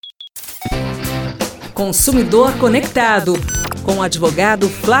Consumidor Conectado, com o advogado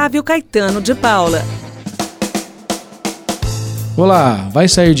Flávio Caetano de Paula. Olá, vai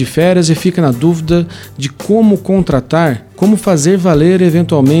sair de férias e fica na dúvida de como contratar, como fazer valer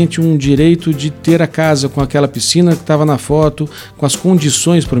eventualmente um direito de ter a casa com aquela piscina que estava na foto, com as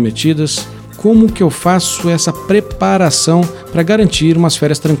condições prometidas? Como que eu faço essa preparação para garantir umas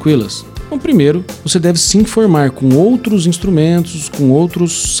férias tranquilas? Bom, primeiro, você deve se informar com outros instrumentos, com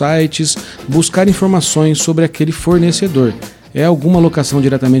outros sites, buscar informações sobre aquele fornecedor. É alguma locação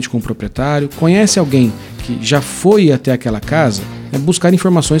diretamente com o proprietário? Conhece alguém que já foi até aquela casa? É buscar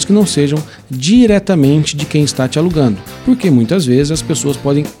informações que não sejam diretamente de quem está te alugando, porque muitas vezes as pessoas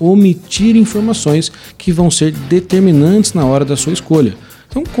podem omitir informações que vão ser determinantes na hora da sua escolha.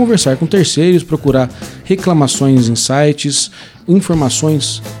 Então, conversar com terceiros, procurar reclamações em sites,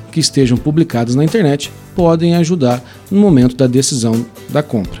 informações que estejam publicadas na internet podem ajudar no momento da decisão da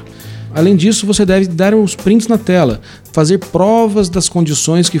compra. Além disso, você deve dar os prints na tela, fazer provas das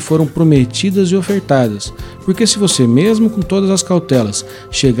condições que foram prometidas e ofertadas. Porque se você, mesmo com todas as cautelas,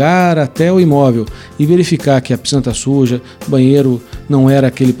 chegar até o imóvel e verificar que a piscina está suja, o banheiro não era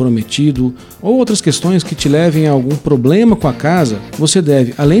aquele prometido, ou outras questões que te levem a algum problema com a casa, você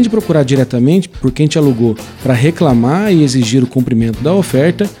deve, além de procurar diretamente por quem te alugou para reclamar e exigir o cumprimento da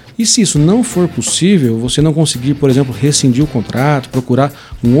oferta, e se isso não for possível, você não conseguir, por exemplo, rescindir o contrato, procurar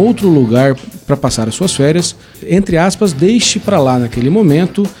um outro lugar para passar as suas férias, entre aspas, deixe para lá naquele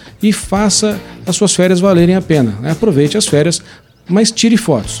momento e faça as suas férias valerem a pena. Aproveite as férias, mas tire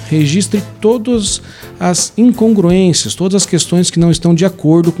fotos, registre todas as incongruências, todas as questões que não estão de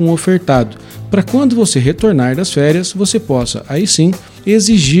acordo com o ofertado, para quando você retornar das férias, você possa, aí sim,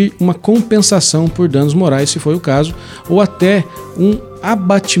 exigir uma compensação por danos morais, se for o caso, ou até um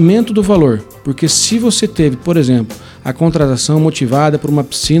abatimento do valor, porque se você teve, por exemplo, a contratação motivada por uma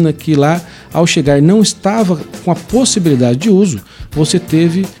piscina que lá, ao chegar, não estava com a possibilidade de uso, você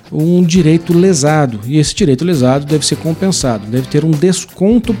teve um direito lesado, e esse direito lesado deve ser compensado, deve ter um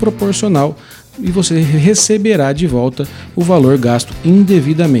desconto proporcional e você receberá de volta o valor gasto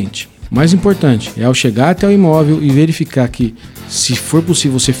indevidamente. Mais importante é ao chegar até o imóvel e verificar que, se for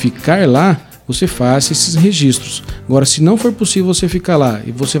possível você ficar lá, você faça esses registros. Agora, se não for possível você ficar lá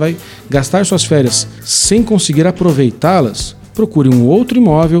e você vai gastar suas férias sem conseguir aproveitá-las, procure um outro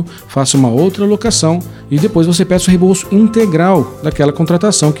imóvel, faça uma outra locação e depois você peça o reembolso integral daquela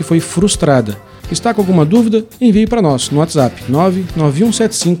contratação que foi frustrada. Está com alguma dúvida? Envie para nós no WhatsApp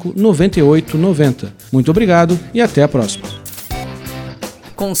 991759890. Muito obrigado e até a próxima.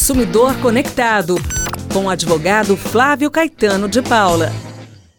 Consumidor Conectado, com o advogado Flávio Caetano de Paula.